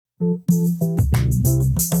From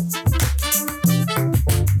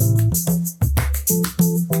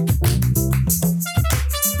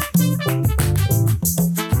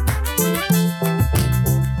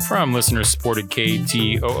listener-supported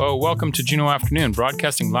KTOO, welcome to Juneau Afternoon,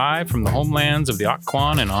 broadcasting live from the homelands of the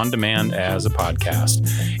Occoquan and on demand as a podcast.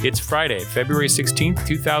 It's Friday, February 16th,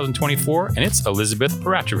 2024, and it's Elizabeth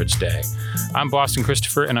Peratrovich Day. I'm Boston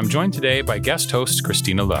Christopher, and I'm joined today by guest host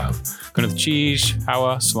Christina Love. Gunath Cheesh,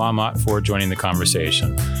 Hawa, Salamat for joining the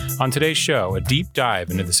conversation. On today's show, a deep dive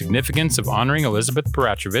into the significance of honoring Elizabeth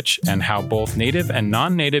Peratrovich and how both Native and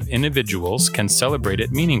non-Native individuals can celebrate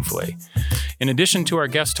it meaningfully. In addition to our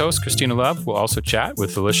guest host, Christina Love, we'll also chat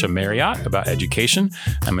with Alicia Marriott about education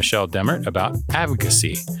and Michelle Demert about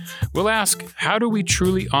advocacy. We'll ask, how do we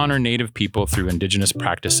truly honor Native people through Indigenous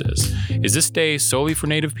practices? Is this day solely for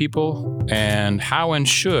Native people? And how and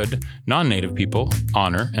should non-Native people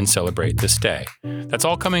honor and celebrate this day? That's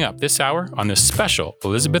all coming up this hour on this special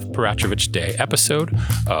Elizabeth Peratrovich Day episode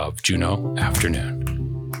of Juneau Afternoon.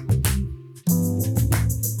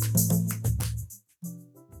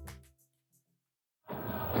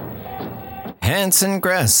 Hanson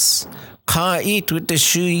Gress, Ka eat with the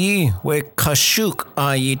shu yi, we kashuk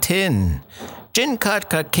a yi tin. Jin kat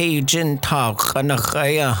ka ke jin ta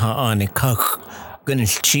kanakaya ha ani kak,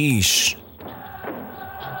 Gunath Cheesh.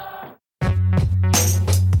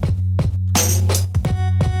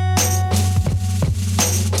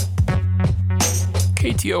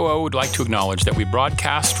 KTOO would like to acknowledge that we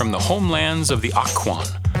broadcast from the homelands of the Occoquan.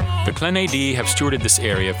 The Clenadi have stewarded this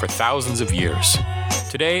area for thousands of years.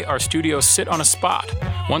 Today, our studios sit on a spot,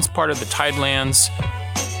 once part of the Tidelands,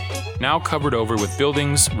 now covered over with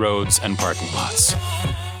buildings, roads, and parking lots.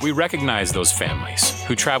 We recognize those families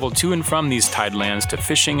who travel to and from these Tidelands to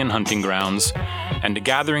fishing and hunting grounds and to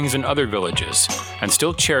gatherings in other villages, and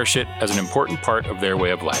still cherish it as an important part of their way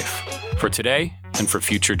of life, for today and for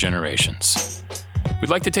future generations. We'd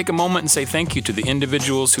like to take a moment and say thank you to the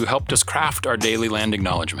individuals who helped us craft our daily land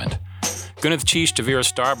acknowledgement. Gunath Cheesh to Vera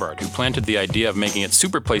Starbard, who planted the idea of making it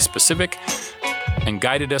super place specific and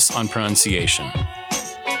guided us on pronunciation.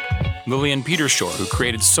 Lillian Petershore, who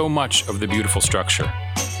created so much of the beautiful structure.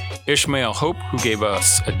 Ishmael Hope, who gave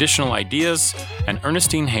us additional ideas, and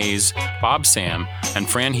Ernestine Hayes, Bob Sam, and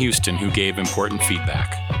Fran Houston, who gave important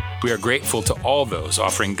feedback. We are grateful to all those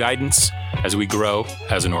offering guidance as we grow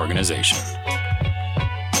as an organization.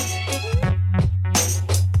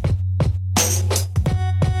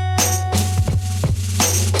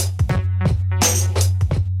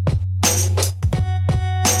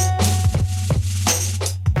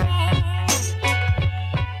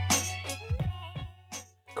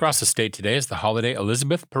 Across the state today is the holiday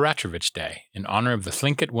Elizabeth Peratrovich Day, in honor of the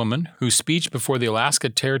Tlingit woman whose speech before the Alaska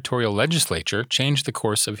Territorial Legislature changed the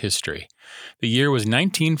course of history. The year was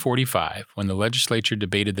 1945, when the legislature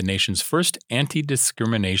debated the nation's first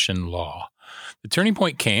anti-discrimination law. The turning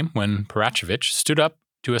point came when Peratrovich stood up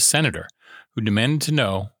to a senator who demanded to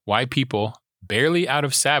know why people barely out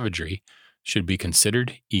of savagery should be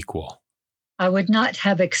considered equal. I would not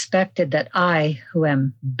have expected that I, who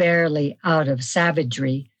am barely out of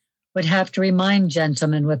savagery, would have to remind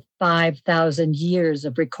gentlemen with 5,000 years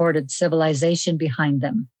of recorded civilization behind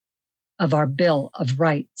them of our Bill of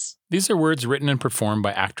Rights. These are words written and performed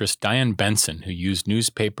by actress Diane Benson, who used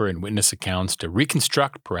newspaper and witness accounts to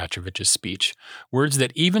reconstruct Peratrovich's speech, words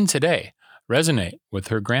that even today resonate with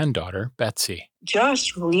her granddaughter, Betsy.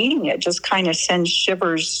 Just reading it just kind of sends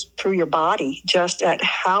shivers through your body, just at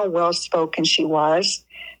how well-spoken she was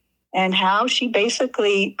and how she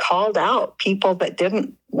basically called out people that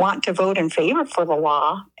didn't want to vote in favor for the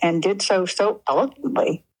law and did so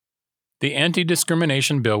eloquently. The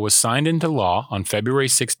anti-discrimination bill was signed into law on February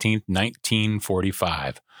 16,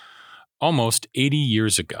 1945, almost 80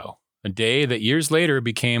 years ago, a day that years later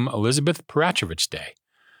became Elizabeth Peratrovich Day.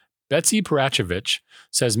 Betsy Peratrovich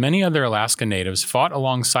says many other Alaska Natives fought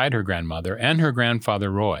alongside her grandmother and her grandfather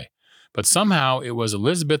Roy, but somehow it was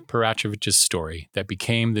Elizabeth Peratrovich's story that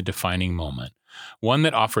became the defining moment, one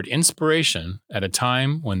that offered inspiration at a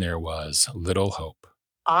time when there was little hope.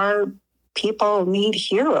 Our people need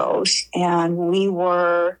heroes, and we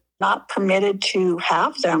were not permitted to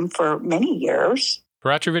have them for many years.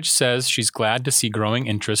 Peratrovich says she's glad to see growing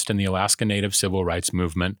interest in the Alaska Native civil rights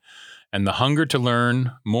movement and the hunger to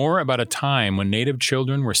learn more about a time when Native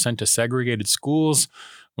children were sent to segregated schools,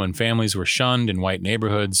 when families were shunned in white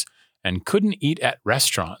neighborhoods, and couldn't eat at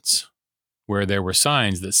restaurants, where there were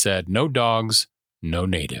signs that said, "No dogs, no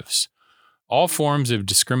natives." All forms of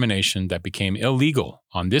discrimination that became illegal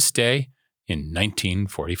on this day in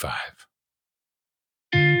 1945.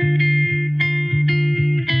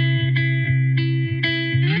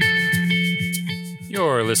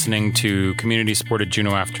 You're listening to community-supported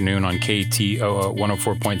Juneau Afternoon on KTOO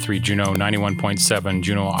 104.3 Juneau, 91.7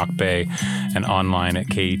 Juneau Akbe, and online at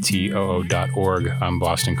ktoo.org. I'm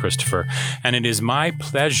Boston Christopher, and it is my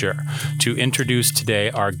pleasure to introduce today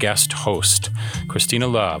our guest host. Christina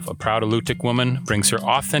Love, a proud Alutiiq woman, brings her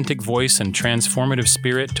authentic voice and transformative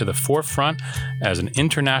spirit to the forefront as an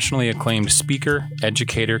internationally acclaimed speaker,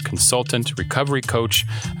 educator, consultant, recovery coach,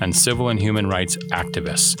 and civil and human rights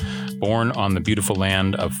activist. Born on the beautiful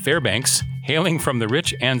land of Fairbanks, hailing from the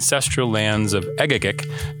rich ancestral lands of Egegik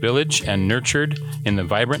village and nurtured in the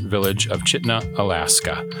vibrant village of Chitna,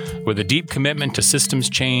 Alaska. With a deep commitment to systems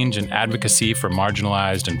change and advocacy for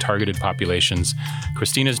marginalized and targeted populations,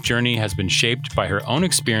 Christina's journey has been shaped by her own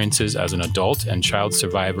experiences as an adult and child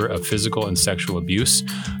survivor of physical and sexual abuse,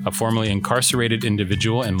 a formerly incarcerated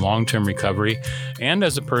individual in long-term recovery, and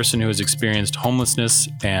as a person who has experienced homelessness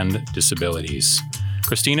and disabilities.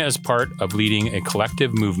 Christina is part of leading a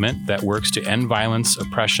collective movement that works to end violence,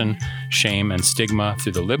 oppression, shame, and stigma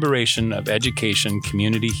through the liberation of education,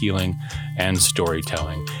 community healing, and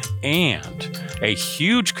storytelling. And a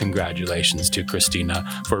huge congratulations to Christina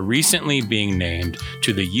for recently being named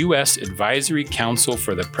to the U.S. Advisory Council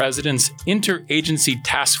for the President's Interagency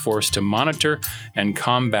Task Force to Monitor and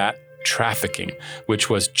Combat Trafficking, which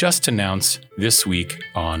was just announced this week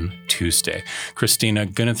on Tuesday. Christina,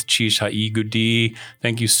 Gunath Chish Haigudi,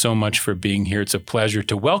 thank you so much for being here. It's a pleasure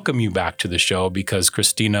to welcome you back to the show because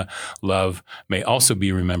Christina Love may also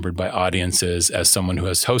be remembered by audiences as someone who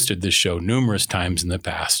has hosted this show numerous times in the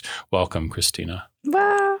past. Welcome, Christina.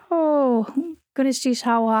 Wow. Gunath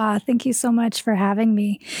Hawa, thank you so much for having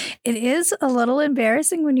me. It is a little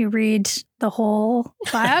embarrassing when you read the whole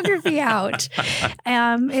biography out.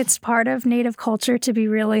 It's part of Native culture to be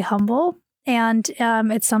really humble. And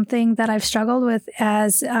it's something that I've struggled with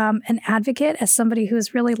as an advocate, as somebody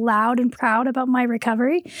who's really loud and proud about my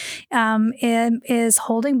recovery, is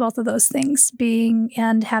holding both of those things, being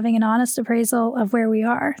and having an honest appraisal of where we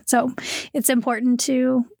are. So it's important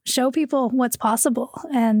to show people what's possible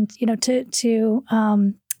and,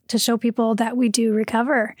 to show people that we do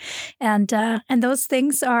recover. And those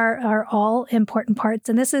things are all important parts.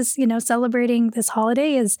 And this is, celebrating this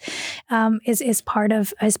holiday is part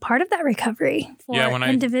of that recovery for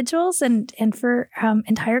individuals and for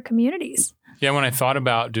entire communities. Yeah, when I thought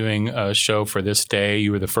about doing a show for this day,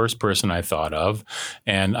 you were the first person I thought of.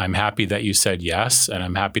 And I'm happy that you said yes. And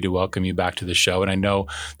I'm happy to welcome you back to the show. And I know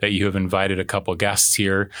that you have invited a couple guests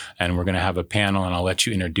here and we're going to have a panel and I'll let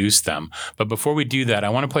you introduce them. But before we do that, I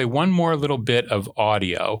want to play one more little bit of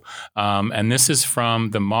audio. And this is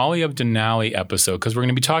from the Molly of Denali episode, because we're going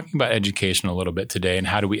to be talking about education a little bit today and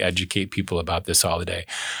how do we educate people about this holiday.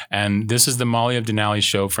 And this is the Molly of Denali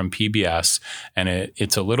show from PBS. And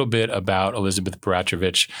it's a little bit about Elizabeth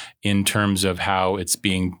Peratrovich in terms of how it's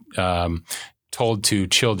being told to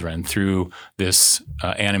children through this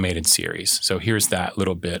animated series. So here's that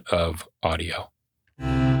little bit of audio.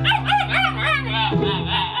 Auntie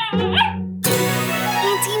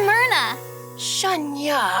Myrna!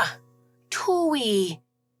 Shania, Tui,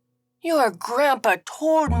 your grandpa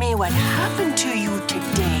told me what happened to you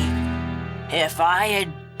today. If I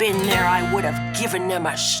had been there, I would have given them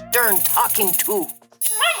a stern talking to.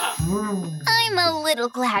 I'm a little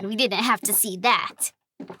glad we didn't have to see that.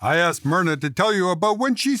 I asked Myrna to tell you about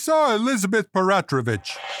when she saw Elizabeth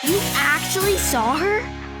Peratrovich. You actually saw her?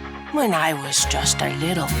 When I was just a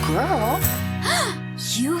little girl.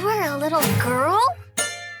 You were a little girl?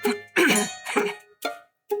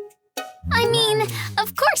 I mean,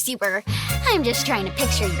 of course you were. I'm just trying to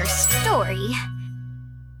picture your story.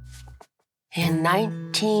 In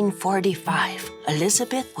 1945,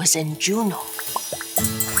 Elizabeth was in Juneau.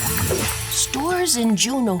 Stores in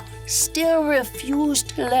Juneau still refused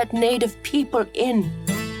to let Native people in.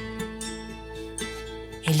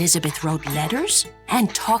 Elizabeth wrote letters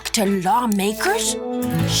and talked to lawmakers.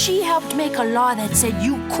 She helped make a law that said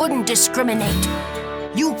you couldn't discriminate.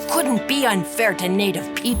 You couldn't be unfair to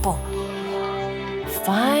Native people.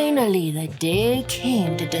 Finally, the day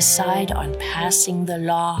came to decide on passing the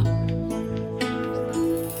law.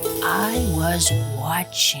 I was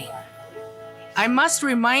watching. I must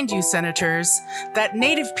remind you, Senators, that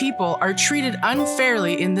Native people are treated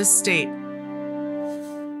unfairly in this state.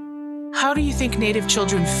 How do you think Native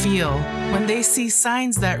children feel when they see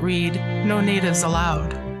signs that read, "No Natives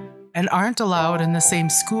allowed," and aren't allowed in the same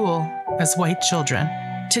school as white children?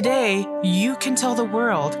 Today, you can tell the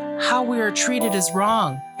world how we are treated is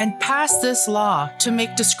wrong and pass this law to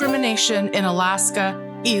make discrimination in Alaska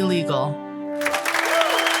illegal.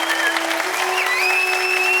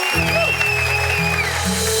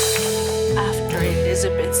 After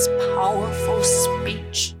Elizabeth his powerful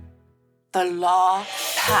speech. The law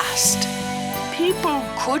passed. People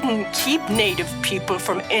couldn't keep Native people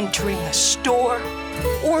from entering a store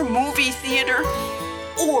or movie theater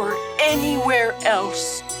or anywhere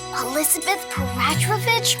else. Elizabeth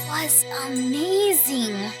Peratrovich was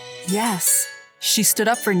amazing. Yes, she stood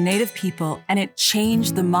up for Native people, and it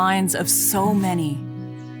changed the minds of so many.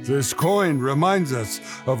 This coin reminds us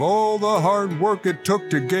of all the hard work it took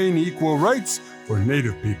to gain equal rights for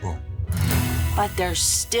Native people. But there's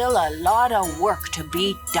still a lot of work to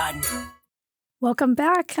be done. Welcome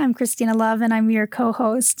back. I'm Christina Love, and I'm your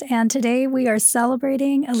co-host. And today we are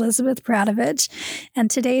celebrating Elizabeth Peratrovich. And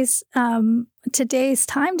today's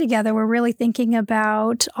time together, we're really thinking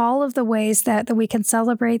about all of the ways that we can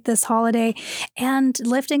celebrate this holiday and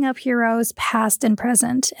lifting up heroes past and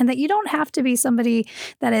present. And that you don't have to be somebody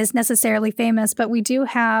that is necessarily famous, but we do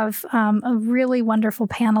have a really wonderful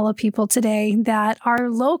panel of people today that are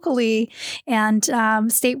locally and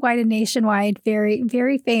statewide and nationwide very,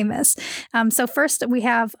 very famous. So first, we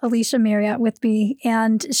have Alicia Marriott with me,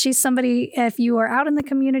 and she's somebody, if you are out in the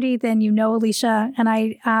community, then you know Alicia,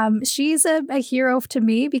 and she's a hero to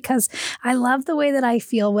me because I love the way that I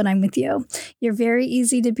feel when I'm with you. You're very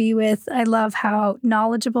easy to be with. I love how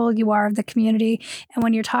knowledgeable you are of the community, and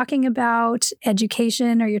when you're talking about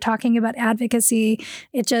education or you're talking about advocacy,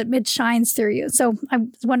 it shines through you. So I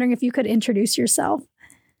was wondering if you could introduce yourself.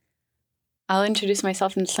 I'll introduce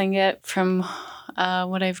myself in Tlingit from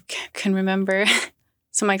what I can remember.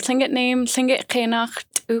 So my Tlingit name, Tlingit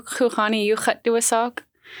Khenacht Ukuchani Yuchat Duasog.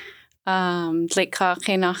 Dleka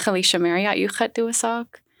Khenach Alicia Marriott Yuchat Duasog.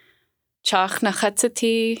 Chach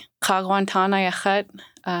Nachatzati, Kagwantana Yachat,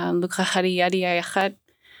 Lukachari Yadi Yachat,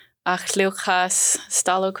 Ach Lukas,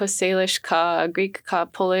 Stalokos Salish Ka, Greek Ka,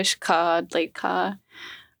 Polish Ka, Dleka.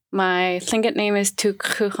 My Tlingit name is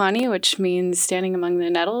Tukhuchani, which means standing among the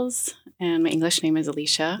nettles. And my English name is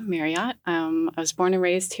Alicia Marriott. I was born and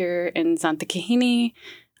raised here in Santa Kahini.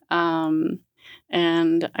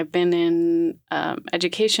 And I've been in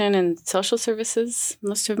education and social services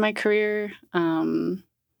most of my career. I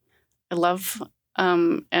love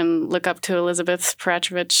and look up to Elizabeth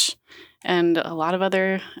Peratrovich and a lot of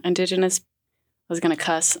other Indigenous, I was going to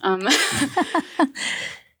cuss,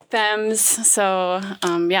 femmes. So,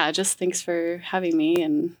 just thanks for having me.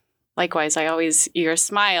 And likewise, your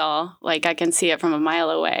smile, like I can see it from a mile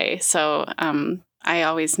away. So I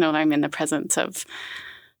always know that I'm in the presence of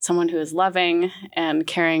someone who is loving and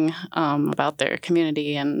caring about their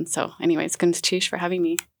community. And so anyways, Gunstish for having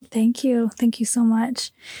me. Thank you. Thank you so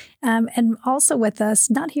much. And also with us,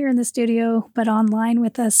 not here in the studio, but online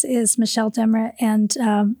with us is Michelle Demret. And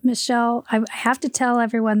Michelle, I have to tell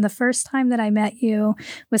everyone, the first time that I met you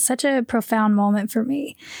was such a profound moment for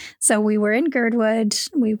me. So we were in Girdwood.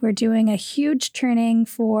 We were doing a huge training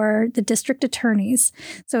for the district attorneys.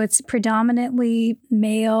 So it's predominantly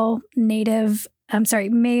male, non-native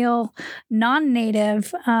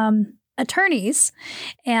attorneys.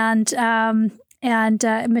 And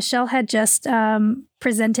Michelle had just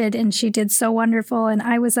presented, and she did so wonderful. And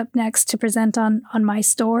I was up next to present on my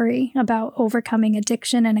story about overcoming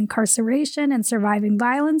addiction and incarceration and surviving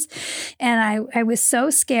violence. And I was so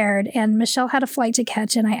scared. And Michelle had a flight to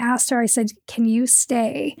catch. And I asked her, I said, can you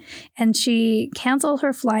stay? And she canceled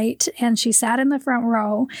her flight, and she sat in the front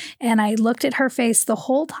row. And I looked at her face the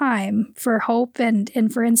whole time for hope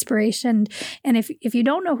and for inspiration. And if you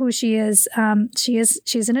don't know who she is,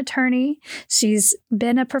 she's an attorney. She's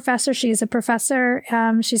been a professor. She is a professor.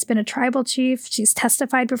 She's been a tribal chief. She's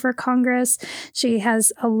testified before Congress. She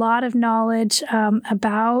has a lot of knowledge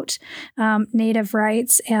about Native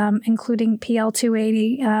rights, including PL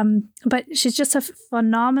 280. But she's just a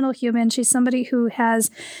phenomenal human. She's somebody who has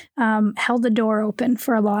held the door open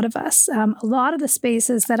for a lot of us. A lot of the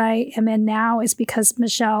spaces that I am in now is because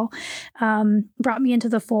Michelle brought me into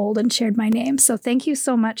the fold and shared my name. So thank you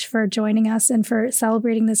so much for joining us and for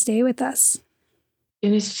celebrating this day with us.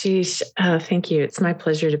 Thank you. It's my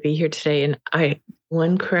pleasure to be here today. And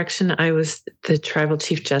one correction, I was the tribal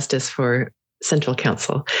chief justice for Central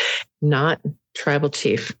Council, not tribal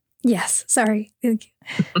chief. Yes, sorry. Thank you.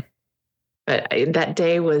 But that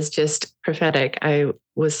day was just prophetic. I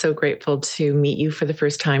was so grateful to meet you for the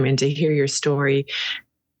first time and to hear your story.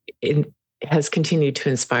 It has continued to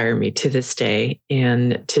inspire me to this day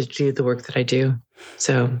and to do the work that I do.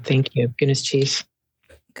 So thank you. Goodness cheese.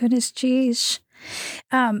 Goodness cheese.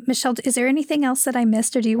 Michelle, is there anything else that I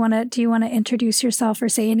missed, or do you want to introduce yourself or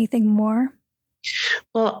say anything more?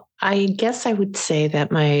 Well, I guess I would say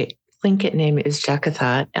that my Tlingit name is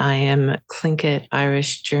Jacathat. I am Tlingit,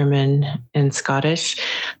 Irish, German, and Scottish.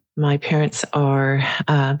 My parents are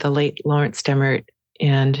the late Lawrence Demert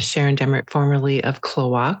and Sharon Demert, formerly of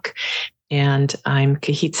Klowak. And I'm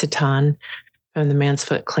Kahitsatan from the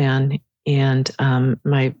Mansfoot clan. And I'm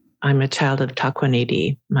a child of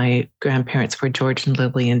Takwanadi. My grandparents were George and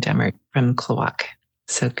Lillian Demert from Klowak.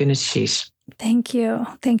 So Gunishish. Thank you.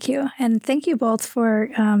 Thank you. And thank you both for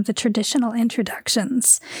the traditional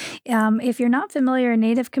introductions. If you're not familiar in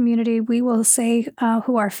Native community, we will say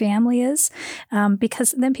who our family is,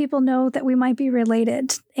 because then people know that we might be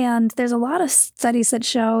related. And there's a lot of studies that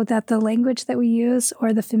show that the language that we use,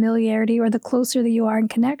 or the familiarity, or the closer that you are in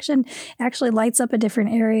connection, actually lights up a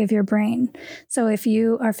different area of your brain. So if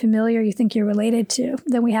you are familiar, you think you're related to,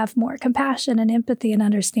 then we have more compassion and empathy and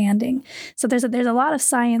understanding. So there's a lot of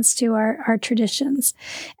science to our traditions,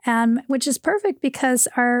 which is perfect because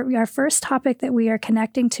our first topic that we are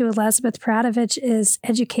connecting to Elizabeth Peratrovich is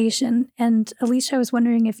education. And Alicia, I was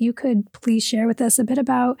wondering if you could please share with us a bit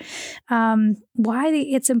about why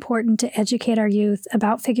it's important to educate our youth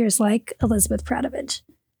about figures like Elizabeth Peratrovich.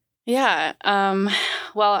 Yeah.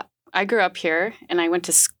 Well, I grew up here and I went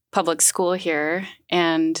to public school here,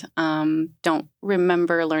 and don't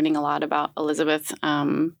remember learning a lot about Elizabeth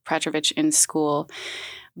Peratrovich in school.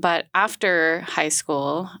 But after high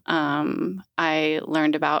school, I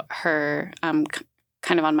learned about her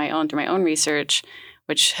kind of on my own, through my own research,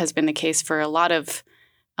 which has been the case for a lot of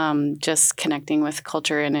just connecting with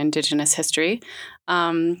culture and Indigenous history.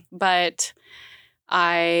 But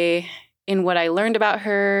in what I learned about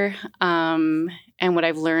her and what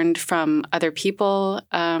I've learned from other people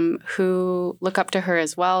who look up to her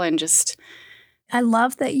as well, and just... I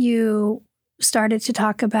love that you started to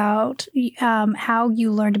talk about how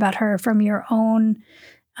you learned about her from your own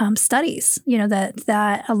studies. You know,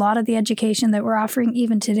 that a lot of the education that we're offering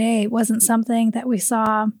even today wasn't something that we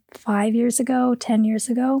saw 5 years ago, 10 years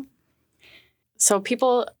ago. So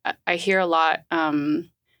I hear a lot,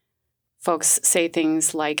 folks say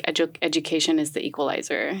things like education is the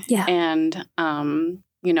equalizer. Yeah. And,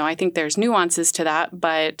 I think there's nuances to that,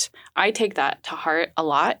 but I take that to heart a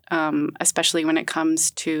lot, especially when it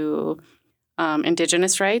comes to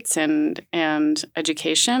Indigenous rights and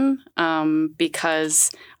education,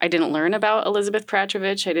 because I didn't learn about Elizabeth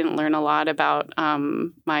Peratrovich. I didn't learn a lot about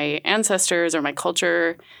my ancestors or my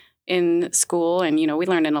culture in school. And, we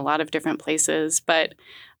learned in a lot of different places. But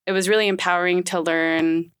it was really empowering to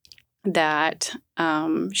learn that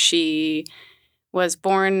she was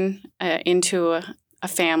born into a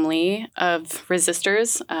family of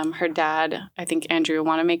resistors. Her dad, I think Andrew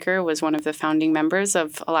Wanamaker, was one of the founding members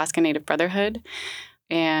of Alaska Native Brotherhood.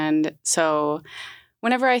 And so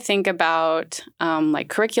whenever I think about like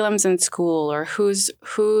curriculums in school, or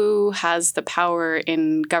who has the power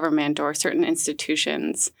in government or certain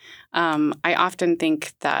institutions, I often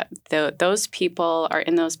think that those people are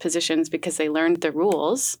in those positions because they learned the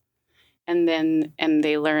rules, and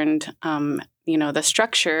they learned the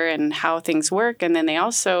structure and how things work. And then they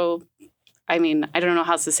also, I don't know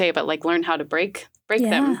how else to say it, but like learn how to break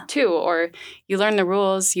them too. Or you learn the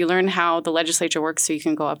rules, you learn how the legislature works so you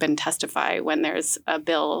can go up and testify when there's a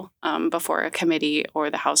bill before a committee or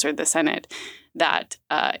the House or the Senate that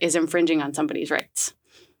is infringing on somebody's rights.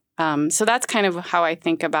 So that's kind of how I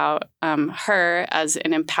think about her as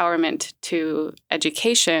an empowerment to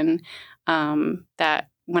education, that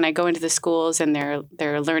when I go into the schools and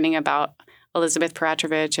they're learning about Elizabeth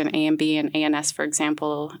Peratrovich and AMB and ANS, for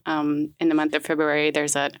example, in the month of February,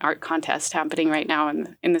 there's an art contest happening right now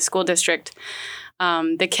in the school district.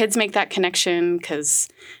 The kids make that connection because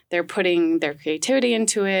they're putting their creativity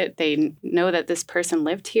into it. They know that this person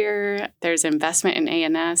lived here. There's investment in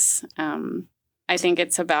ANS. I think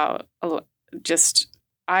it's about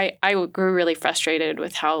I grew really frustrated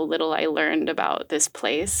with how little I learned about this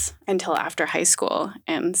place until after high school.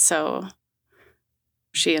 And so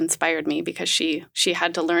she inspired me because she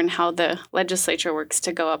had to learn how the legislature works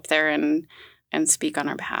to go up there and speak on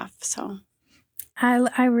our behalf. So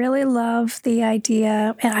I really love the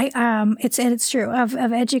idea, and it's true, of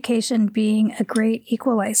education being a great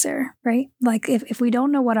equalizer, right? Like if we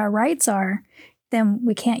don't know what our rights are, then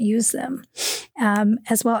we can't use them.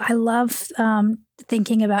 As well, I love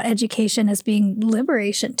thinking about education as being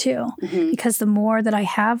liberation too, because the more that I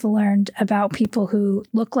have learned about people who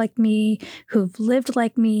look like me, who've lived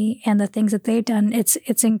like me, and the things that they've done,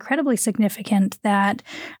 it's incredibly significant that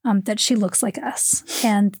she looks like us,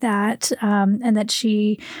 and that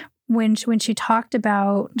she, when she talked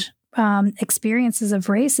about experiences of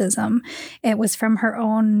racism, it was from her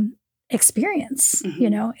own experience,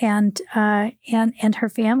 and her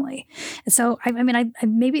family. And so, I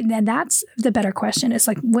maybe then that's the better question. Is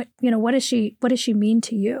like, what does she mean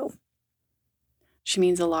to you? She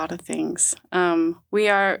means a lot of things.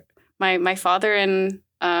 my father and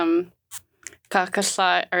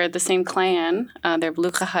Kakasla are the same clan. They're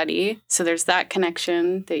Blukahari. So there's that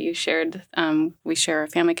connection that you shared. We share our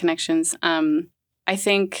family connections. I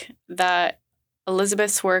think that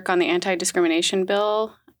Elizabeth's work on the anti-discrimination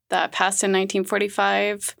bill that passed in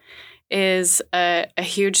 1945 is a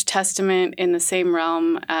huge testament in the same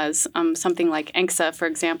realm as something like ENCSA, for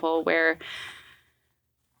example, where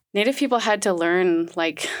Native people had to learn,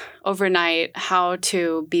 like, overnight how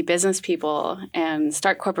to be business people and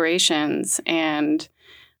start corporations and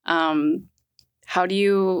how do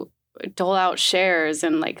you dole out shares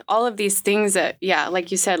and, like, all of these things that, yeah,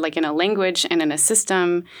 like you said, like in a language and in a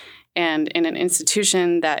system and in an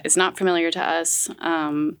institution that is not familiar to us.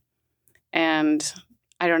 And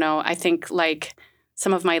I don't know, I think, like,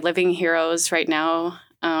 some of my living heroes right now,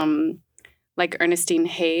 like Ernestine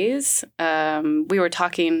Hayes. We were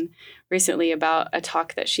talking recently about a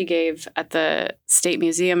talk that she gave at the State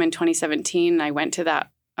Museum in 2017. I went to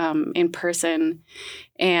that in person,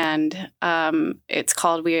 and it's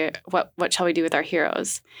called What Shall We Do with Our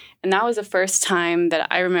Heroes? And that was the first time that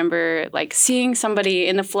I remember, like, seeing somebody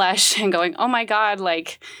in the flesh and going, oh my God,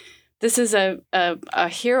 like, this is a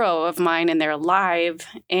hero of mine and they're alive.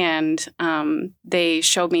 And they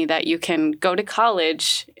showed me that you can go to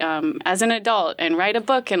college as an adult and write a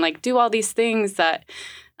book and, like, do all these things that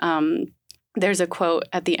there's a quote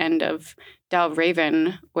at the end of Dow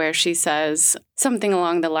Raven where she says something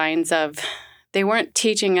along the lines of, they weren't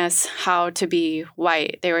teaching us how to be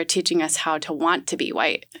white. They were teaching us how to want to be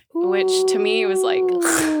white, which to me was like,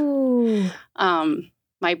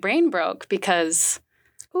 my brain broke because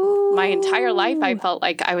my entire life, I felt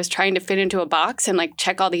like I was trying to fit into a box and, like,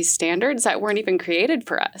 check all these standards that weren't even created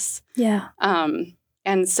for us. Yeah.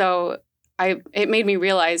 And so it made me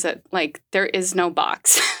realize that, like, there is no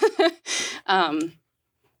box.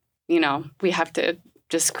 We have to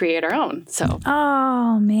just create our own. So.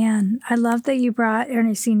 Oh man, I love that you brought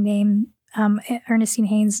Ernestine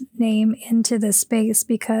Haynes' name into this space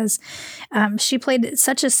because she played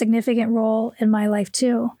such a significant role in my life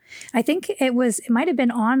too. I think it might have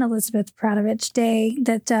been on Elizabeth Peratrovich Day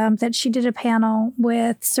that she did a panel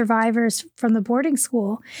with survivors from the boarding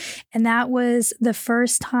school. And that was the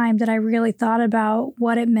first time that I really thought about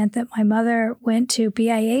what it meant that my mother went to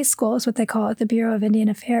BIA school, is what they call it, the Bureau of Indian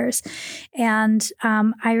Affairs. And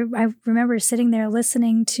I remember sitting there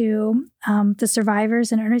listening to the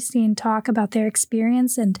survivors and Ernestine talk about their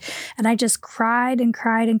experience. And I just cried and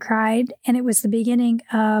cried and cried. And it was the beginning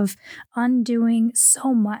of undoing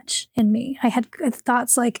so much in me. I had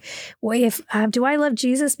thoughts like, well, do I love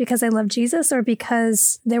Jesus because I love Jesus or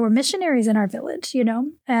because there were missionaries in our village,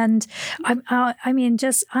 And I mean,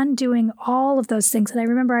 just undoing all of those things. And I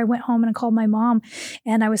remember I went home and I called my mom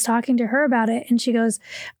and I was talking to her about it. And she goes,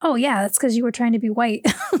 oh yeah, that's because you were trying to be white.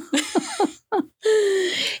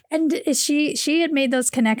 And she had made those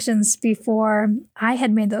connections before I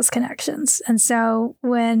had made those connections. And so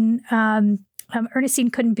when Ernestine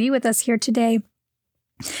couldn't be with us here today,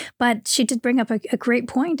 but she did bring up a great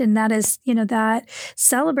point, and that is, that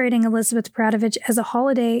celebrating Elizabeth Peratrovich as a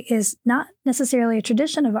holiday is not necessarily a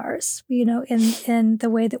tradition of ours, in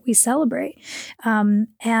the way that we celebrate.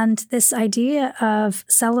 And this idea of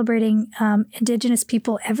celebrating Indigenous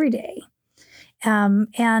people every day.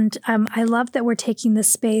 I love that we're taking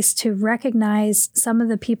this space to recognize some of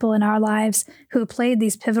the people in our lives who played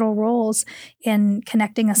these pivotal roles in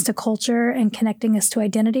connecting us to culture and connecting us to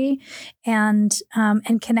identity and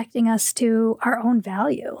connecting us to our own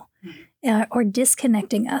value or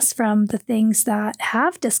disconnecting us from the things that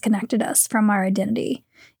have disconnected us from our identity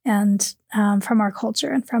and from our culture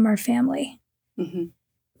and from our family. Mm-hmm.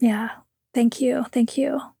 Yeah. Thank you. Thank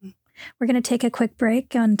you. We're going to take a quick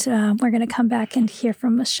break and we're going to come back and hear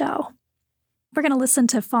from Michelle. We're going to listen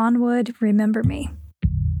to Fawnwood, Remember Me.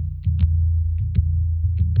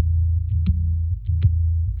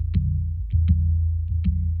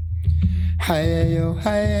 Hey yo,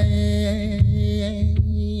 hey,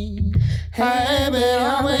 hey,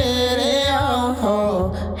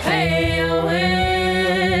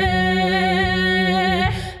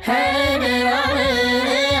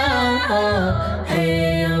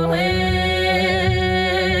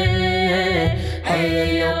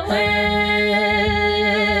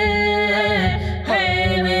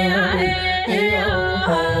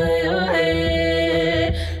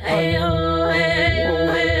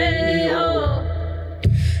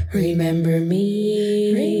 remember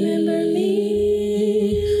me,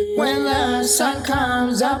 when the sun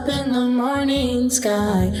comes up in the morning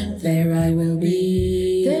sky, there I will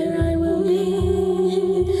be,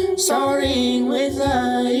 soaring with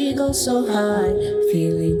the eagle so high,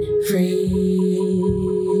 feeling free.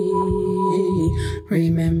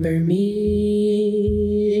 Remember me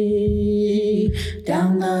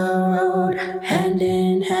down the road, hand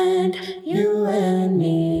in hand, you and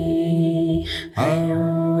me.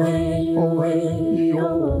 Hey-oh, hey-oh,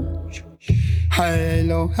 hey-oh.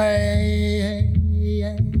 Hello, hey, hey, hey,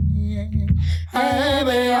 hey,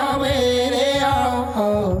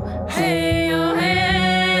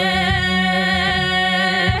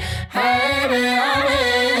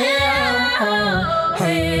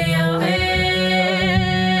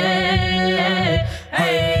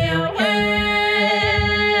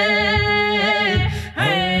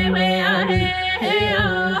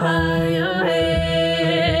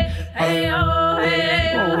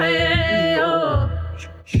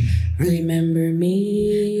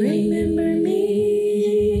 remember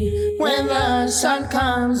me when the sun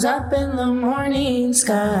comes up in the morning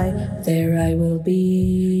sky. There I will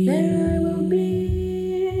be,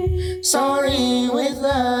 soaring with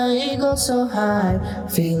the eagle so high,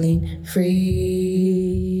 feeling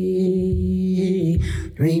free.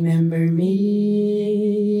 Remember me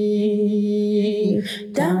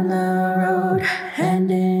down the road, hand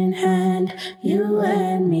in hand, you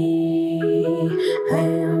and me.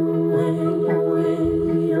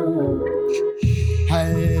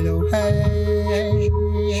 Hello, hey,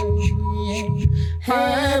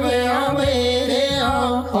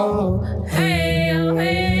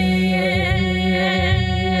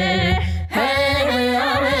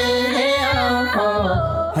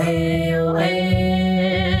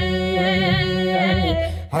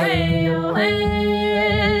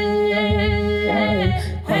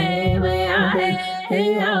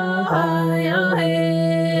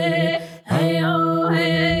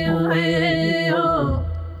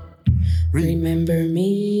 remember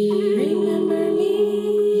me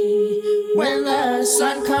when the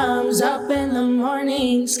sun comes up in the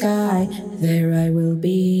morning sky. There I will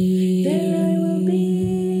be,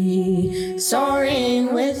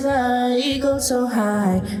 soaring with the eagle so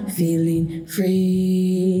high, feeling free.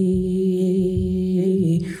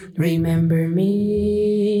 Remember me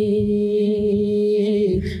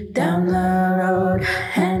down the road,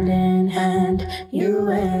 hand in hand, you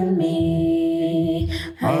and me.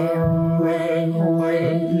 Hey-oh, hey-oh,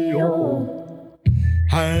 hey-oh.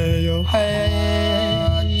 Hey-oh, hey,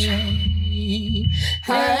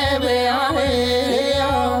 hey-oh,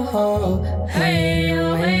 hey-oh.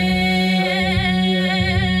 Hey-oh,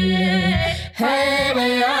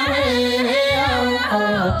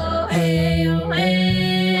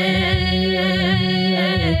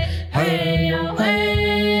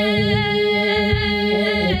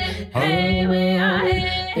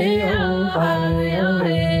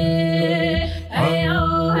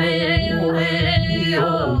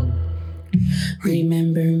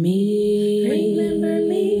 remember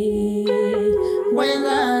me when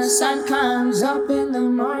the sun comes up in the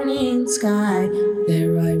morning sky.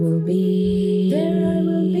 There I will be,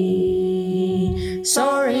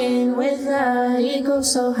 soaring with the eagle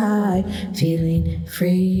so high, feeling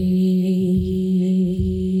free.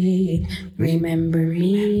 Remember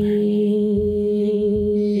me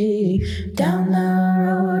down the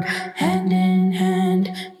road, hand in hand,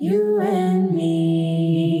 you and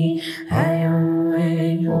me. Hey-oh,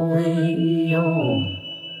 hey-oh, hey-oh.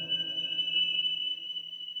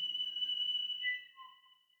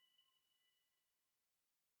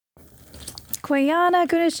 Kwayana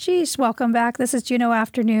Gunishjish, welcome back. This is Juneau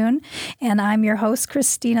Afternoon, and I'm your host,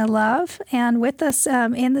 Christina Love. And with us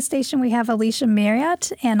in the station, we have Alicia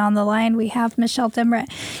Marriott, and on the line, we have Michelle Demrett.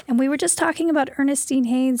 And we were just talking about Ernestine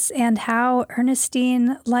Hayes and how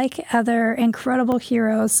Ernestine, like other incredible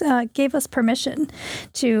heroes, gave us permission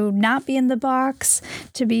to not be in the box,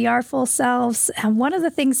 to be our full selves. And one of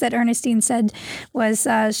the things that Ernestine said was,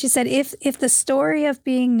 she said, if the story of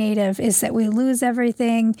being Native is that we lose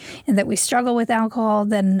everything and that we struggle with alcohol,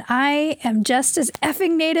 then I am just as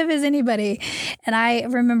effing Native as anybody. And I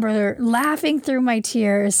remember laughing through my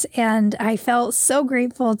tears, and I felt so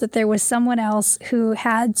grateful that there was someone else who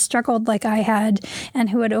had struggled like I had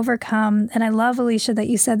and who had overcome. And I love, Alicia, that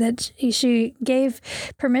you said that she gave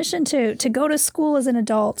permission to go to school as an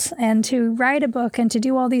adult and to write a book and to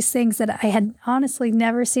do all these things that I had honestly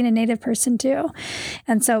never seen a Native person do.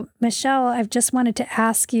 And so, Michelle, I've just wanted to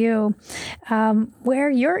ask you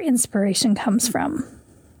where your inspiration comes from.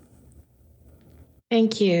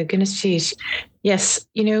 Thank you. Goodness sheesh. Yes,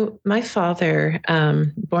 my father,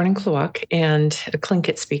 born in Kluwak and a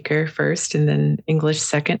Tlingit speaker first and then English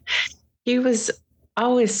second, he was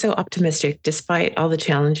always so optimistic despite all the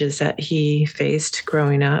challenges that he faced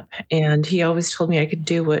growing up. And he always told me I could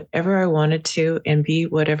do whatever I wanted to and be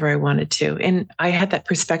whatever I wanted to. And I had that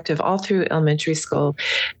perspective all through elementary school.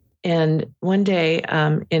 And one day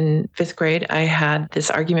in 5th grade, I had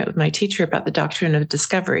this argument with my teacher about the doctrine of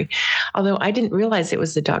discovery, although I didn't realize it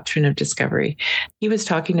was the doctrine of discovery. He was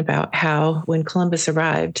talking about how when Columbus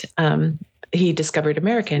arrived, he discovered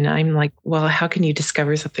America. And I'm like, well, how can you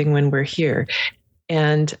discover something when we're here?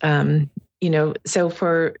 And, so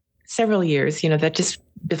for several years, that just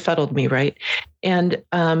befuddled me, right? And,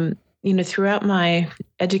 throughout my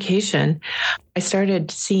education, I started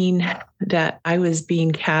seeing that I was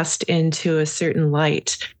being cast into a certain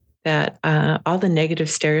light, that all the negative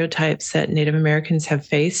stereotypes that Native Americans have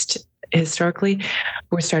faced historically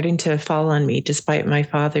were starting to fall on me, despite my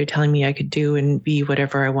father telling me I could do and be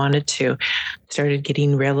whatever I wanted to. Started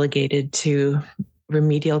getting relegated to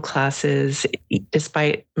remedial classes,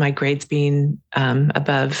 despite my grades being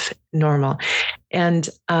above normal. And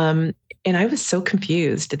I was so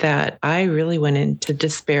confused that I really went into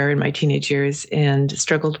despair in my teenage years and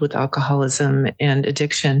struggled with alcoholism and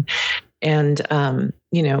addiction, and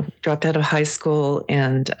dropped out of high school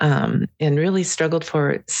and really struggled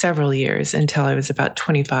for several years until I was about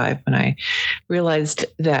 25, when I realized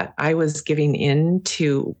that I was giving in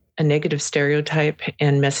to a negative stereotype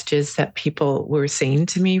and messages that people were saying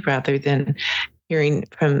to me, rather than hearing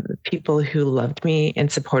from people who loved me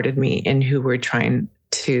and supported me and who were trying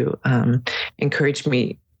to encourage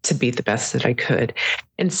me to be the best that I could.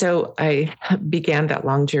 And so I began that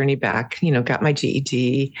long journey back, got my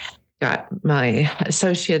GED, got my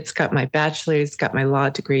associates, got my bachelor's, got my law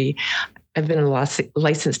degree. I've been a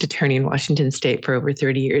licensed attorney in Washington State for over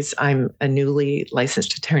 30 years. I'm a newly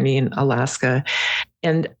licensed attorney in Alaska.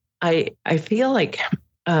 And I feel like,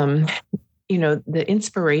 the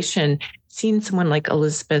inspiration, seeing someone like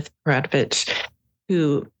Elizabeth Peratrovich,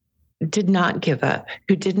 who did not give up,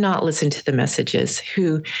 who did not listen to the messages,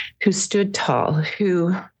 who stood tall,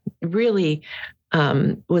 who really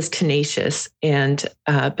was tenacious, and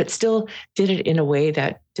but still did it in a way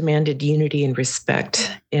that demanded unity and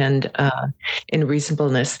respect and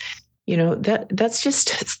reasonableness. That's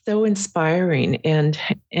just so inspiring. And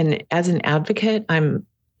as an advocate,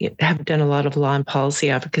 have done a lot of law and policy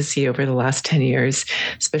advocacy over the last 10 years,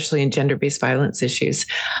 especially in gender-based violence issues.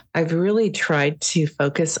 I've really tried to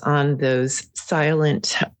focus on those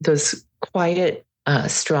silent, those quiet,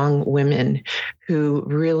 strong women who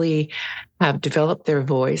really have developed their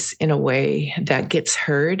voice in a way that gets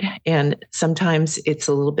heard. And sometimes it's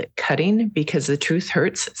a little bit cutting because the truth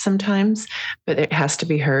hurts sometimes, but it has to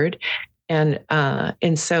be heard. And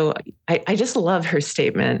so I just love her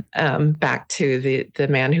statement back to the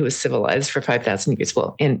man who was civilized for 5,000 years.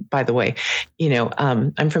 Well, and by the way,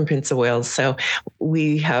 I'm from Prince of Wales, so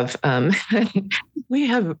we have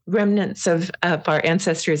remnants of our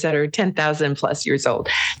ancestors that are 10,000 plus years old.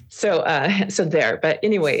 So there. But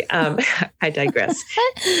anyway, I digress.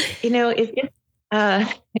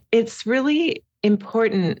 It's really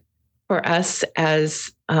important for us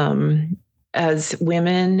as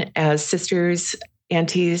women, as sisters,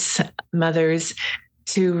 aunties, mothers,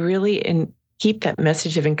 to really keep that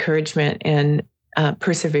message of encouragement and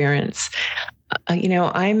perseverance.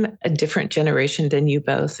 I'm a different generation than you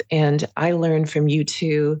both, and I learn from you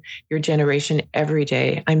two, your generation, every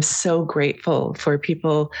day. I'm so grateful for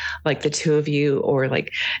people like the two of you, or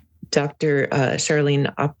like Dr.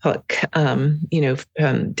 Charlene Apuk,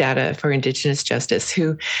 Data for Indigenous Justice,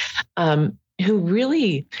 who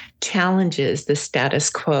really challenges the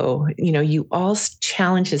status quo. You all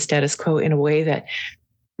challenge the status quo in a way that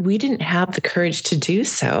we didn't have the courage to do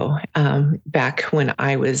so back when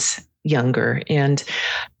I was younger. And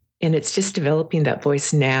it's just developing that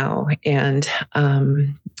voice now. And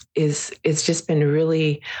it's just been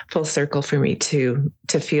really full circle for me to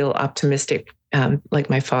feel optimistic,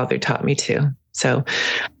 like my father taught me to. So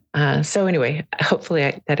anyway,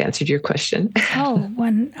 hopefully that answered your question.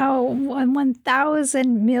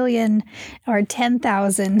 1,000 million or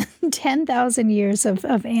 10,000 years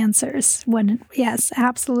of answers. Yes,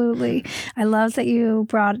 absolutely. I love that you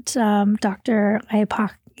brought Dr.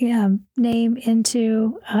 Aypak name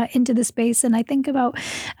into the space. And I think about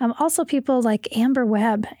also people like Amber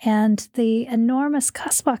Webb and the enormous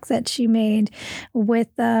cusbuck that she made with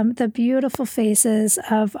the beautiful faces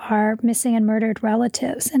of our missing and murdered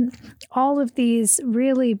relatives, and all of these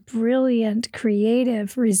really brilliant,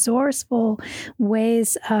 creative, resourceful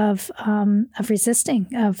ways of resisting,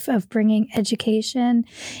 of bringing education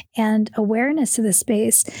and awareness to the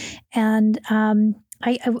space. And I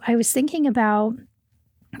was thinking about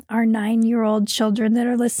our 9-year-old children that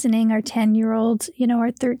are listening, our 10-year-old,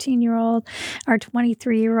 our 13-year-old, our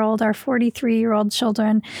 23-year-old, our 43-year-old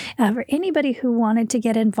children, or anybody who wanted to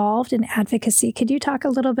get involved in advocacy. Could you talk a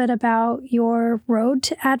little bit about your road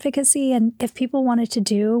to advocacy and if people wanted to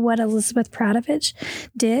do what Elizabeth Peratrovich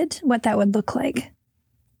did, what that would look like?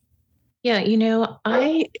 Yeah,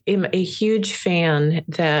 I am a huge fan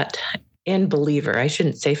and believer, I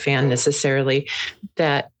shouldn't say fan necessarily,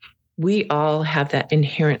 that we all have that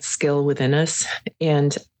inherent skill within us.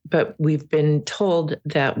 But we've been told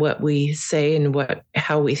that what we say and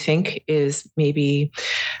how we think is maybe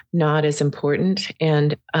not as important.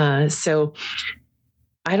 And so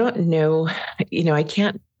I don't know, I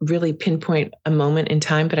can't really pinpoint a moment in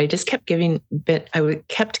time, but I just kept getting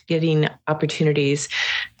opportunities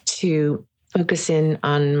to focus in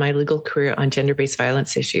on my legal career on gender-based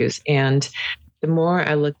violence issues. And the more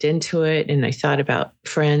I looked into it and I thought about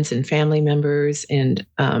friends and family members and,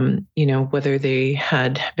 whether they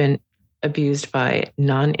had been abused by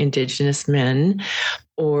non-Indigenous men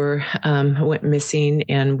or went missing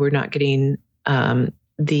and were not getting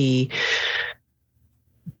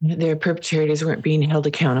their perpetrators weren't being held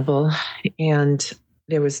accountable and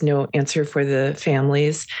there was no answer for the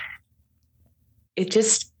families.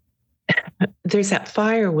 There's that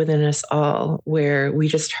fire within us all where we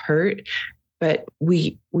just hurt, but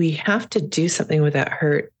we have to do something with that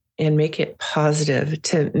hurt and make it positive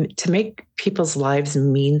to make people's lives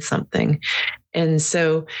mean something. And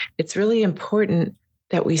so it's really important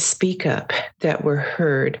that we speak up, that we're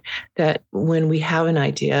heard, that when we have an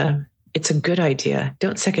idea, it's a good idea.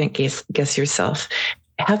 Don't second guess yourself.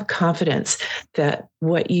 Have confidence that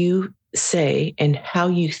what you say and how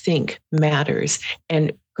you think matters.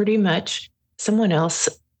 And pretty much someone else,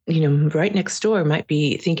 right next door might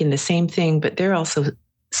be thinking the same thing, but they're also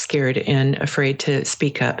scared and afraid to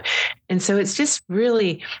speak up. And so it's just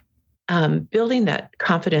really building that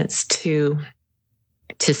confidence to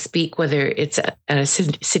speak, whether it's at a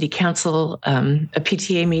city council, a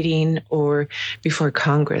PTA meeting, or before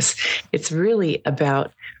Congress. It's really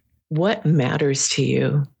about what matters to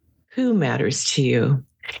you, who matters to you,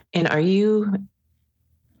 and are you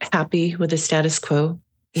happy with the status quo?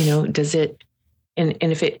 Does it, and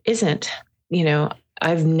if it isn't,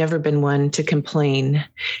 I've never been one to complain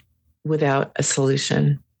without a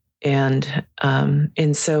solution. And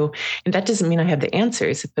that doesn't mean I have the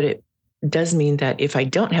answers, but it does mean that if I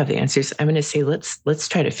don't have the answers, I'm going to say, let's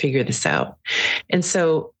try to figure this out. And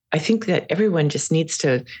so I think that everyone just needs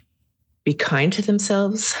to be kind to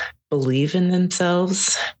themselves, believe in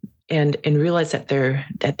themselves, and realize that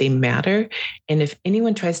they matter. And if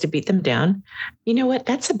anyone tries to beat them down, you know what?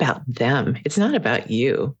 That's about them. It's not about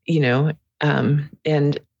you,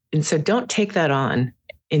 and so don't take that on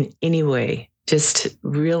in any way. Just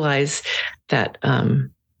realize that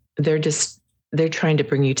they're trying to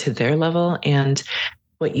bring you to their level, and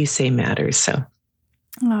what you say matters. So.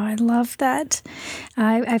 Oh, I love that.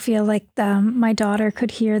 I feel like my daughter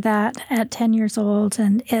could hear that at 10 years old,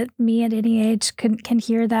 and me at any age can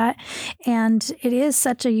hear that. And it is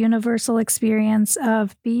such a universal experience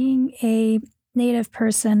of being a Native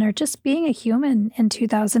person or just being a human in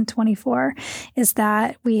 2024 is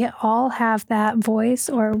that we all have that voice,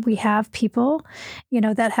 or we have people,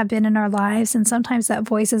 that have been in our lives. And sometimes that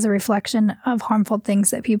voice is a reflection of harmful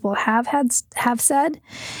things that people have said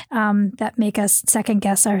that make us second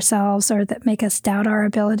guess ourselves, or that make us doubt our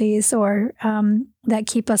abilities, or that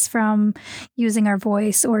keep us from using our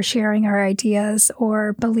voice or sharing our ideas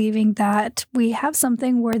or believing that we have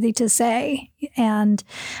something worthy to say. And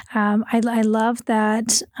I love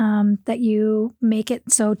that that you make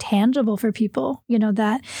it so tangible for people,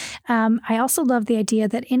 that I also love the idea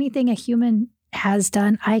that anything a human has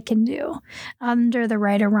done, I can do under the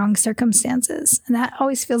right or wrong circumstances. And that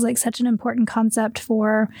always feels like such an important concept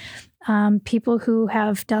for people who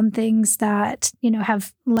have done things that,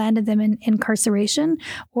 have landed them in incarceration,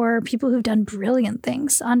 or people who've done brilliant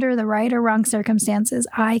things under the right or wrong circumstances.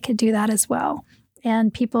 I could do that as well.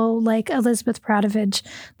 And people like Elizabeth Peratrovich,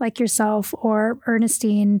 like yourself, or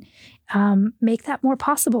Ernestine, make that more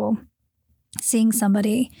possible. Seeing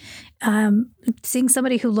somebody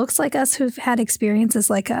who looks like us, who've had experiences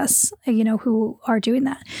like us, who are doing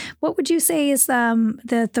that. What would you say is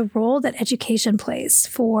the role that education plays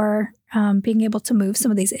for being able to move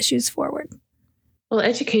some of these issues forward? Well,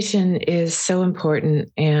 education is so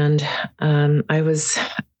important. And I was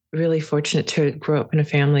really fortunate to grow up in a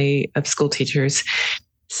family of school teachers.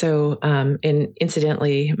 So, and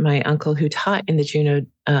incidentally, my uncle who taught in the Juneau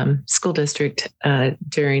school district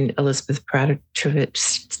during Elizabeth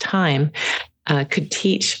Peratrovic's time could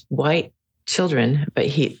teach white children, but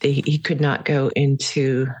he could not go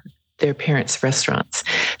into their parents' restaurants.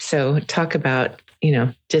 So talk about,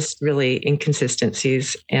 just really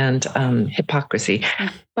inconsistencies and hypocrisy.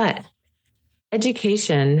 But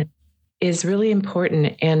education is really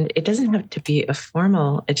important, and it doesn't have to be a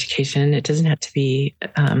formal education. It doesn't have to be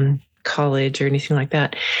college or anything like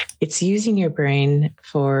that. It's using your brain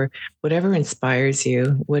for whatever inspires you,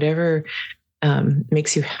 whatever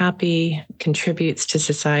makes you happy, contributes to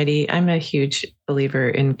society. I'm a huge believer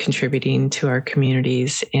in contributing to our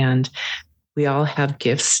communities, and we all have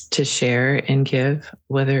gifts to share and give,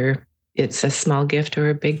 whether it's a small gift or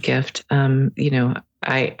a big gift.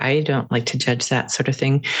 I don't like to judge that sort of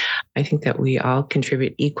thing. I think that we all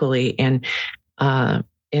contribute equally, and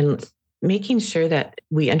making sure that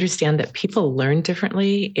we understand that people learn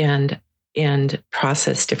differently and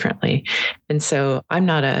process differently. And so I'm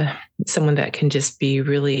not someone that can just be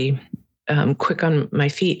really quick on my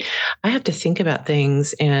feet. I have to think about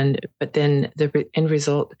things, but then the end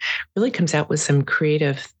result really comes out with some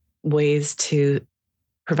creative ways to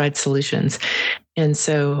provide solutions. And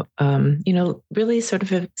so, really sort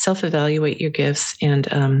of self-evaluate your gifts,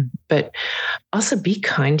 but also be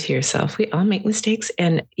kind to yourself. We all make mistakes,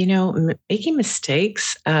 and, making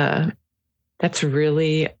mistakes, that's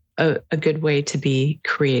really a good way to be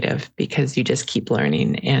creative, because you just keep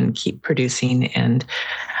learning and keep producing and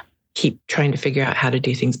keep trying to figure out how to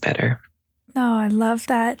do things better. Oh, I love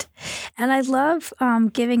that. And I love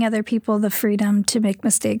giving other people the freedom to make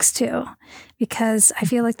mistakes too, because I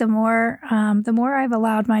feel like the more I've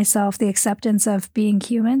allowed myself the acceptance of being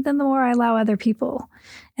human, then the more I allow other people,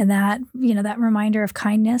 and that reminder of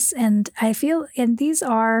kindness. And I feel, and these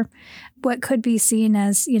are what could be seen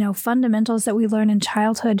as, fundamentals that we learn in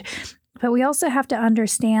childhood. But we also have to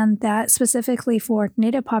understand that specifically for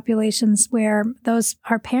Native populations, where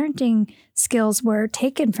our parenting skills were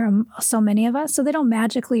taken from so many of us, so they don't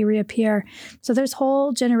magically reappear. So there's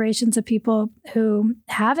whole generations of people who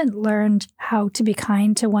haven't learned how to be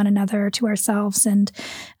kind to one another, to ourselves, and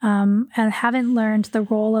haven't learned the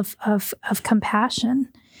role of compassion.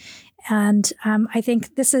 And I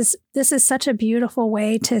think this is such a beautiful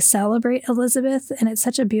way to celebrate Elizabeth, and it's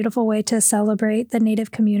such a beautiful way to celebrate the Native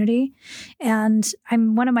community. And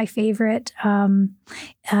one of my favorite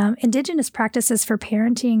Indigenous practices for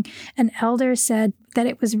parenting. An elder said that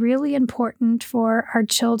it was really important for our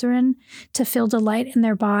children to feel delight in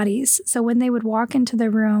their bodies. So when they would walk into the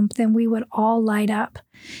room, then we would all light up.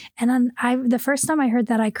 And the first time I heard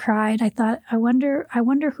that, I cried. I thought, I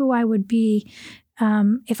wonder who I would be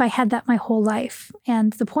if I had that my whole life.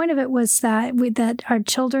 And the point of it was that our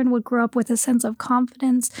children would grow up with a sense of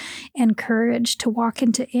confidence and courage to walk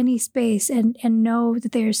into any space and know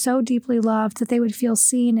that they are so deeply loved, that they would feel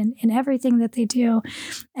seen in everything that they do.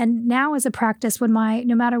 And now, as a practice, no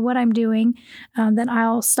matter what I'm doing, then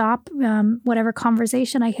I'll stop whatever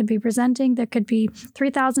conversation I could be presenting. There could be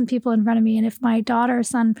 3,000 people in front of me, and if my daughter or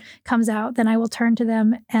son comes out, then I will turn to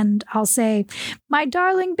them and I'll say, "My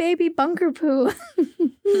darling baby bunker poo."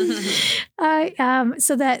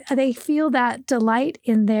 So that they feel that delight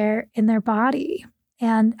in their body.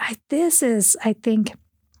 And this is, I think,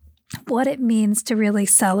 what it means to really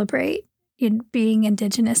celebrate in being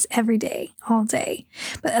Indigenous every day, all day.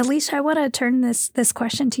 But Alicia, I want to turn this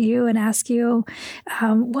question to you and ask you,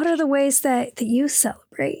 what are the ways that you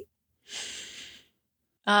celebrate?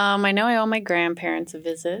 I know I owe my grandparents a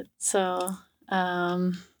visit, so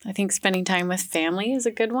I think spending time with family is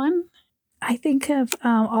a good one. I think of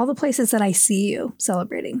all the places that I see you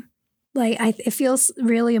celebrating. It feels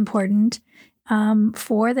really important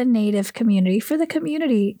for the Native community, for the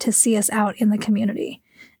community to see us out in the community.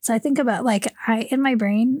 So I think about in my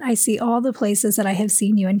brain, I see all the places that I have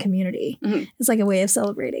seen you in community. Mm-hmm. It's like a way of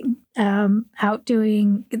celebrating, out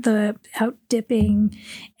dipping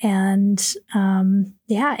and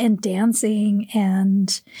and dancing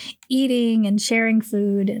and eating and sharing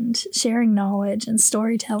food and sharing knowledge and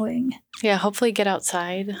storytelling. Yeah, hopefully get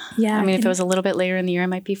outside. Yeah. I mean, if it was a little bit later in the year, I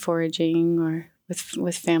might be foraging or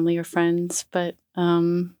with family or friends, but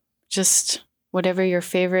just whatever your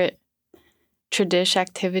favorite Tradish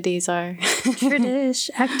activities are. Tradish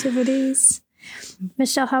activities.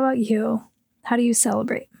 Michelle, how about you? How do you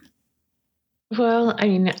celebrate? Well, I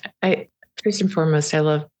mean, first and foremost, I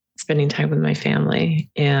love spending time with my family,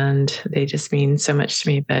 and they just mean so much to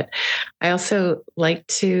me. But I also like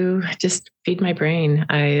to just feed my brain.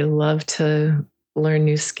 I love to learn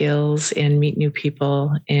new skills and meet new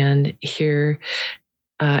people and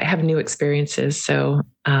have new experiences.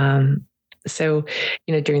 So,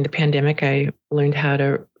 during the pandemic, I learned how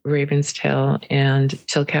to raven's tail and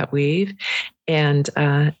chilkat weave. And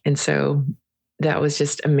so that was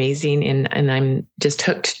just amazing. And I'm just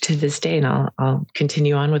hooked to this day, and I'll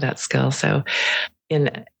continue on with that skill. So,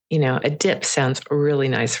 and a dip sounds really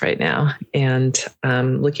nice right now. And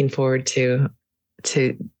looking forward to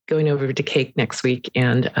going over to cake next week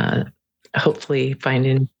and hopefully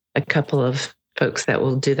finding a couple of folks that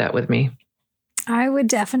will do that with me. I would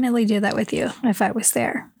definitely do that with you if I was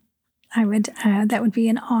there. I would. That would be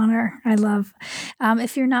an honor. I love.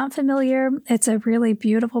 If you're not familiar, it's a really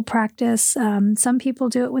beautiful practice. Some people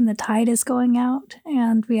do it when the tide is going out,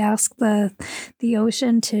 and we ask the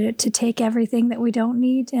ocean to take everything that we don't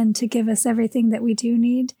need and to give us everything that we do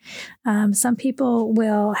need. Some people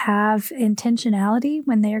will have intentionality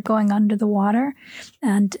when they are going under the water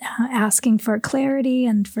and asking for clarity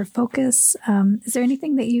and for focus. Is there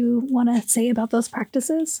anything that you want to say about those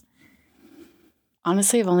practices?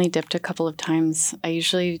 Honestly, I've only dipped a couple of times. I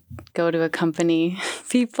usually go to accompany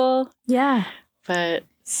people. Yeah. But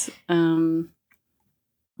when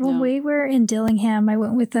we were in Dillingham, I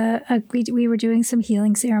went with we were doing some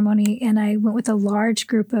healing ceremony, and I went with a large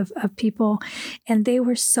group of people, and they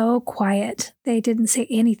were so quiet. They didn't say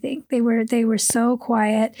anything. They were so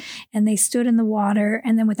quiet, and they stood in the water,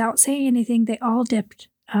 and then without saying anything, they all dipped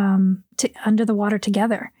under the water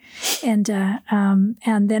together. And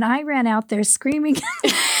then I ran out there screaming.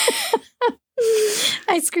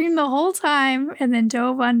 I screamed the whole time and then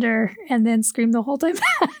dove under and then screamed the whole time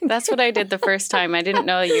back. That's what I did the first time. I didn't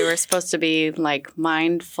know you were supposed to be like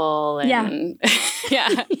mindful and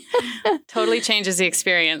yeah. Totally changes the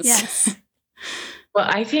experience. Yes. Well,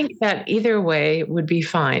 I think that either way would be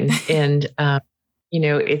fine. And,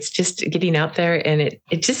 it's just getting out there, and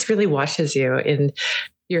it just really washes you, and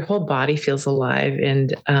your whole body feels alive,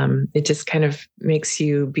 and it just kind of makes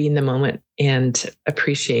you be in the moment and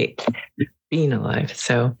appreciate being alive.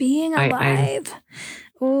 So being alive.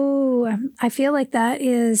 Oh, I feel like that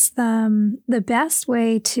is the best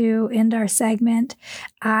way to end our segment.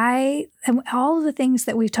 All of the things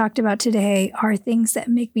that we've talked about today are things that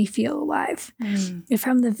make me feel alive.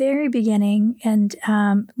 From the very beginning, and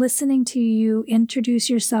listening to you introduce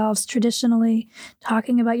yourselves traditionally,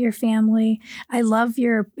 talking about your family. I love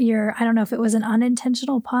your I don't know if it was an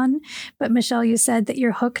unintentional pun, but Michelle, you said that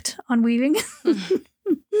you're hooked on weaving.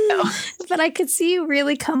 No. But I could see you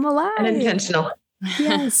really come alive. Unintentional.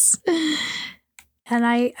 Yes. And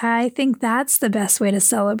I think that's the best way to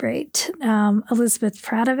celebrate Elizabeth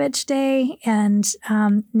Peratrovich Day and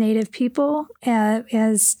Native people,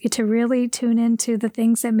 as to really tune into the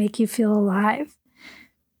things that make you feel alive.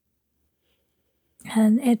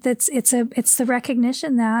 And it's the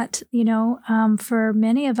recognition that, for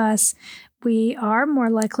many of us, we are more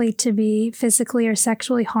likely to be physically or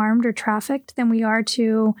sexually harmed or trafficked than we are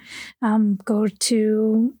to go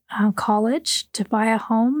to college, to buy a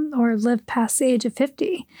home, or live past the age of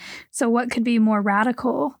 50. So what could be more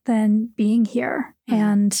radical than being here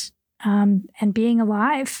and being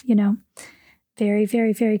alive? Very,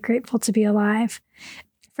 very, very grateful to be alive.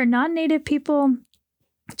 For non-Native people,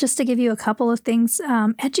 just to give you a couple of things,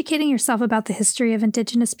 educating yourself about the history of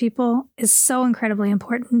Indigenous people is so incredibly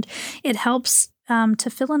important. It helps to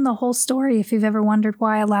fill in the whole story. If you've ever wondered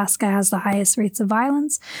why Alaska has the highest rates of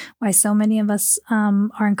violence, why so many of us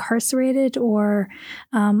are incarcerated or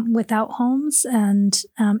without homes and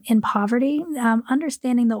in poverty,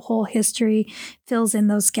 understanding the whole history fills in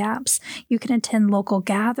those gaps. You can attend local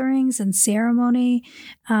gatherings and ceremony.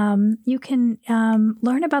 You can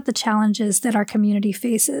learn about the challenges that our community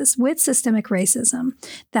faces with systemic racism.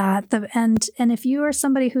 And if you are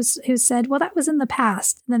somebody who said, well, that was in the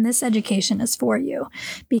past, then this education is for you,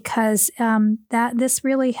 because that this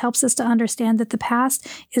really helps us to understand that the past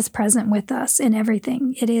is present with us in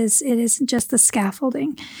everything. It isn't just the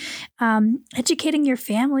scaffolding. Educating your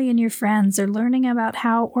family and your friends, or learning about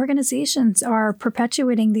how organizations are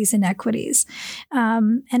perpetuating these inequities.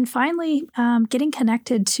 And finally, getting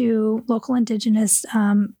connected to local Indigenous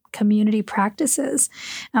community practices,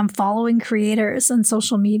 following creators on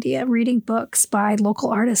social media, reading books by local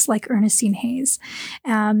artists like Ernestine Hayes.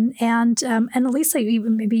 And Elisa,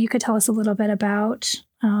 maybe you could tell us a little bit about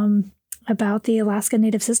the Alaska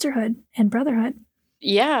Native Sisterhood and Brotherhood.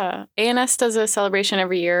 Yeah. ANS does a celebration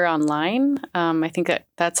every year online. I think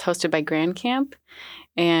that's hosted by Grand Camp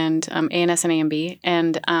and ANS and AMB.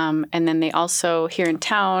 And then they also, here in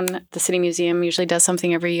town, the City Museum usually does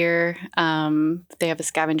something every year. They have a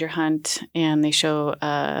scavenger hunt, and they show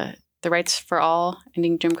the Rights for All,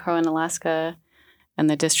 Ending Jim Crow in Alaska. And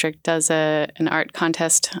the district does an art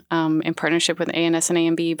contest in partnership with ANS and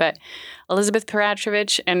AMB. But Elizabeth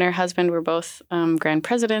Peratrovich and her husband were both grand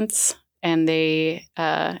presidents. And it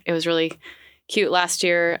was really cute. Last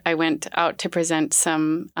year, I went out to present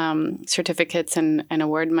some certificates and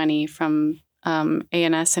award money from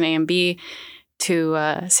ANS and AMB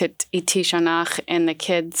to sit iti shanach, and the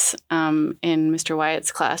kids in Mr.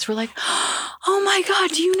 Wyatt's class were like, "Oh my God,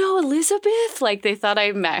 do you know Elizabeth?" Like they thought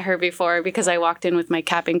I met her before because I walked in with my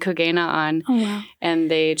cap and kugena on, and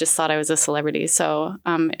they just thought I was a celebrity. So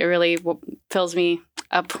it really fills me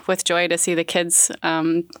up with joy to see the kids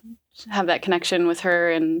have that connection with her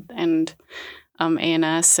and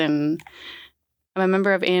ANS. And I'm a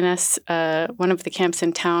member of ANS, one of the camps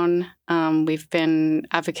in town. We've been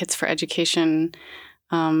advocates for education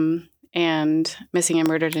and missing and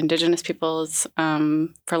murdered Indigenous peoples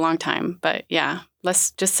for a long time. But yeah,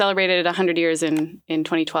 let's just celebrated 100 years in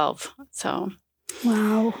 2012. So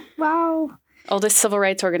Wow. Oldest civil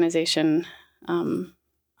rights organization.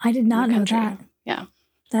 I did not know that. Yeah.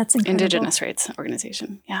 That's incredible. Indigenous rights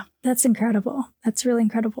organization. Yeah. That's incredible. That's really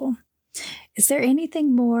incredible. Is there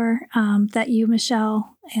anything more that you,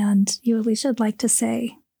 Michelle, and you, Alicia, would like to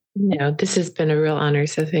say? No, this has been a real honor.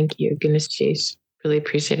 So thank you. Goodness geez. Really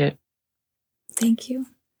appreciate it. Thank you.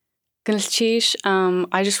 Gunalchish,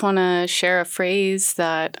 I just want to share a phrase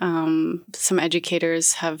that some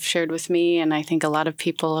educators have shared with me, and I think a lot of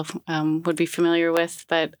people would be familiar with.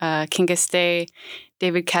 But Kingaste,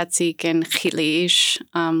 David Katzik, and Chitliish,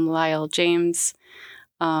 Lyle James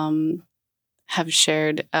have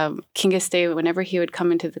shared. Kingaste, whenever he would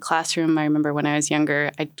come into the classroom, I remember when I was younger,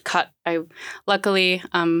 luckily,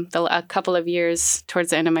 a couple of years towards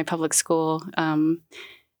the end of my public school,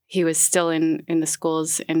 he was still in the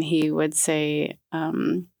schools, and he would say,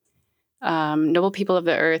 "Noble people of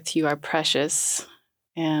the earth, you are precious."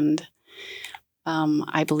 And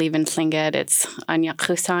I believe in Tlingit, it's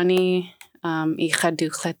Anyakusani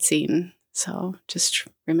Ichaduchletzin. So just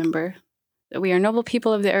remember that we are noble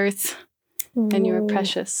people of the earth, and you are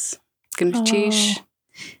precious. Gunchish.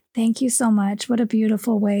 Thank you so much. What a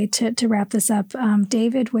beautiful way to wrap this up.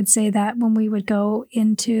 David would say that when we would go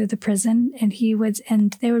into the prison, and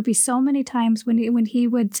there would be so many times when he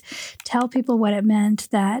would tell people what it meant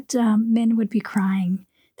that men would be crying,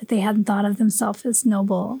 that they hadn't thought of themselves as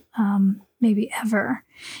noble, maybe ever.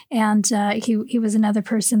 And he was another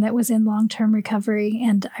person that was in long-term recovery,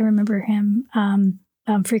 and I remember him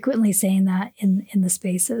frequently saying that in the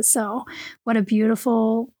spaces. So what a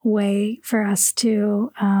beautiful way for us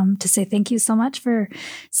to say thank you so much for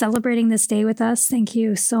celebrating this day with us. Thank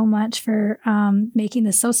you so much for making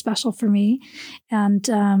this so special for me. And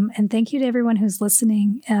thank you to everyone who's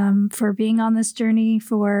listening for being on this journey,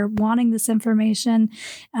 for wanting this information,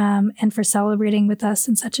 and for celebrating with us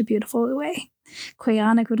in such a beautiful way.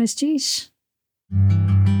 Kweyana Gunastish.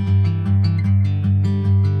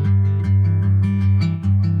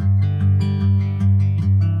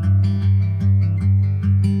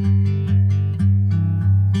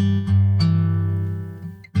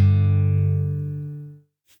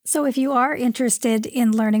 So if you are interested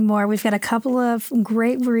in learning more, we've got a couple of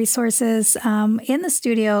great resources in the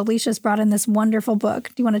studio. Alicia's brought in this wonderful book.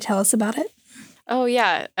 Do you want to tell us about it? Oh,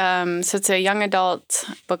 yeah. So it's a young adult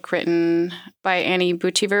book written by Annie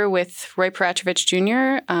Buchiver with Roy Peratrovich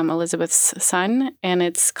Jr., Elizabeth's son, and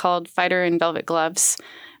it's called Fighter in Velvet Gloves,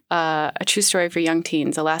 a true story for young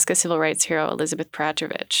teens, Alaska civil rights hero Elizabeth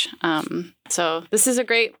Peratrovich. So this is a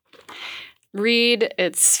great read.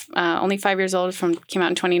 It's only 5 years old, came out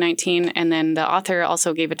in 2019. And then the author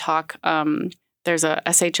also gave a talk. There's a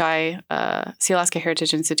SHI, Sea Alaska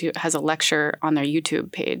Heritage Institute, has a lecture on their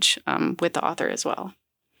YouTube page with the author as well.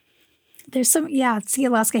 There's Sea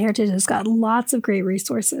Alaska Heritage has got lots of great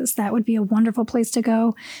resources. That would be a wonderful place to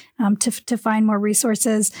go to find more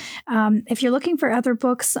resources. If you're looking for other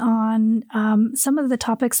books on some of the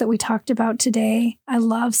topics that we talked about today, I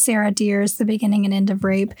love Sarah Deer's The Beginning and End of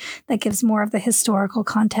Rape. That gives more of the historical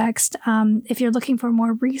context. If you're looking for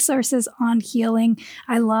more resources on healing,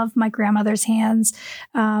 I love My Grandmother's Hands.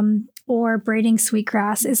 Or Braiding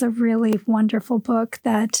Sweetgrass is a really wonderful book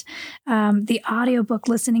that the audiobook,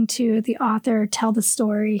 listening to the author tell the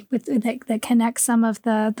story that connects some of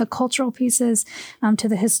the cultural pieces to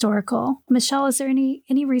the historical. Michelle, is there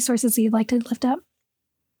any resources that you'd like to lift up?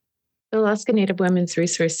 The Alaska Native Women's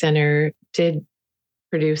Resource Center did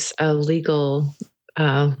produce a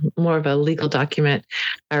more of a legal document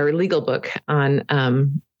or legal book on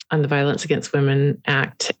the Violence Against Women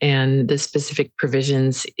Act and the specific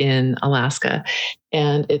provisions in Alaska.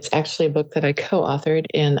 And it's actually a book that I co-authored,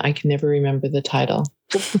 and I can never remember the title.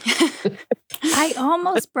 I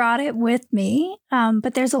almost brought it with me,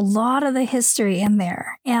 but there's a lot of the history in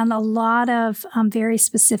there and a lot of very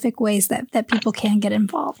specific ways that people can get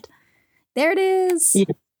involved. There it is. Yes.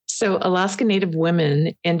 So Alaska Native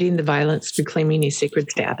Women Ending the Violence, Reclaiming a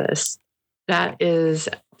Sacred Status. That is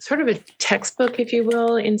sort of a textbook, if you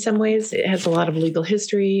will, in some ways. It has a lot of legal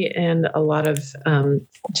history and a lot of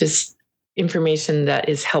just information that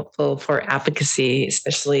is helpful for advocacy,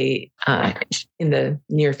 especially in the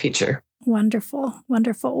near future. Wonderful.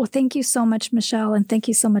 Wonderful. Well, thank you so much, Michelle. And thank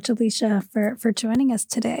you so much, Alicia, for joining us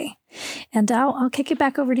today. And I'll kick it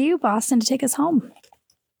back over to you, Boston, to take us home.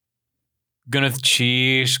 Gwyneth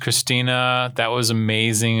Cheesh, Christina, that was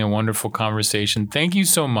amazing. A wonderful conversation. Thank you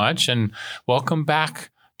so much. And welcome back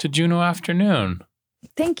to Juneau Afternoon.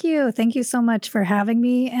 Thank you. Thank you so much for having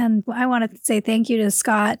me. And I want to say thank you to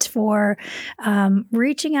Scott for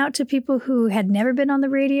reaching out to people who had never been on the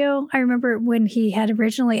radio. I remember when he had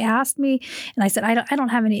originally asked me and I said, I don't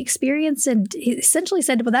have any experience. And he essentially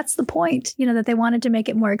said, well, that's the point, that they wanted to make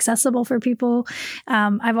it more accessible for people.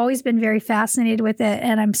 I've always been very fascinated with it.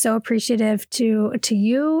 And I'm so appreciative to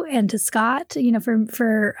you and to Scott,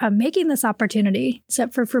 for making this opportunity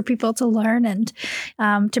for people to learn and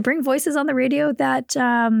to bring voices on the radio that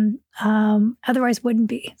otherwise wouldn't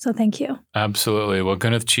be. So thank you. Absolutely. Well,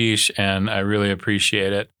 Gwyneth Cheesh, and I really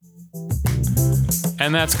appreciate it.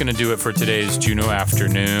 And that's going to do it for today's Juneau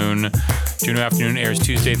Afternoon. Juneau Afternoon airs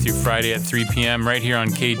Tuesday through Friday at 3 p.m. right here on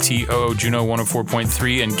KTOO Juneau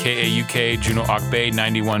 104.3 and KAUK Juneau Auk Bay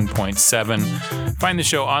 91.7. Find the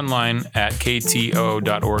show online at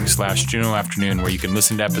ktoo.org/Juneau Afternoon, where you can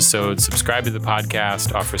listen to episodes, subscribe to the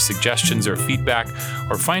podcast, offer suggestions or feedback,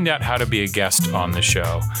 or find out how to be a guest on the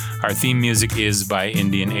show. Our theme music is by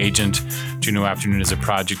Indian Agent. Juneau Afternoon is a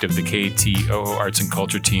project of the KTOO Arts and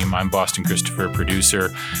Culture team. I'm Boston Christopher, producer,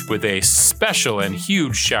 with a special and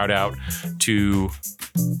huge shout out to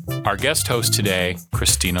our guest host today,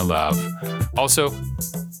 Christina Love. Also,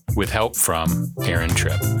 with help from Aaron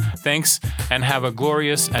Tripp. Thanks, and have a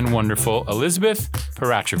glorious and wonderful Elizabeth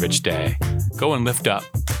Peratrovich Day. Go and lift up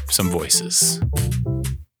some voices.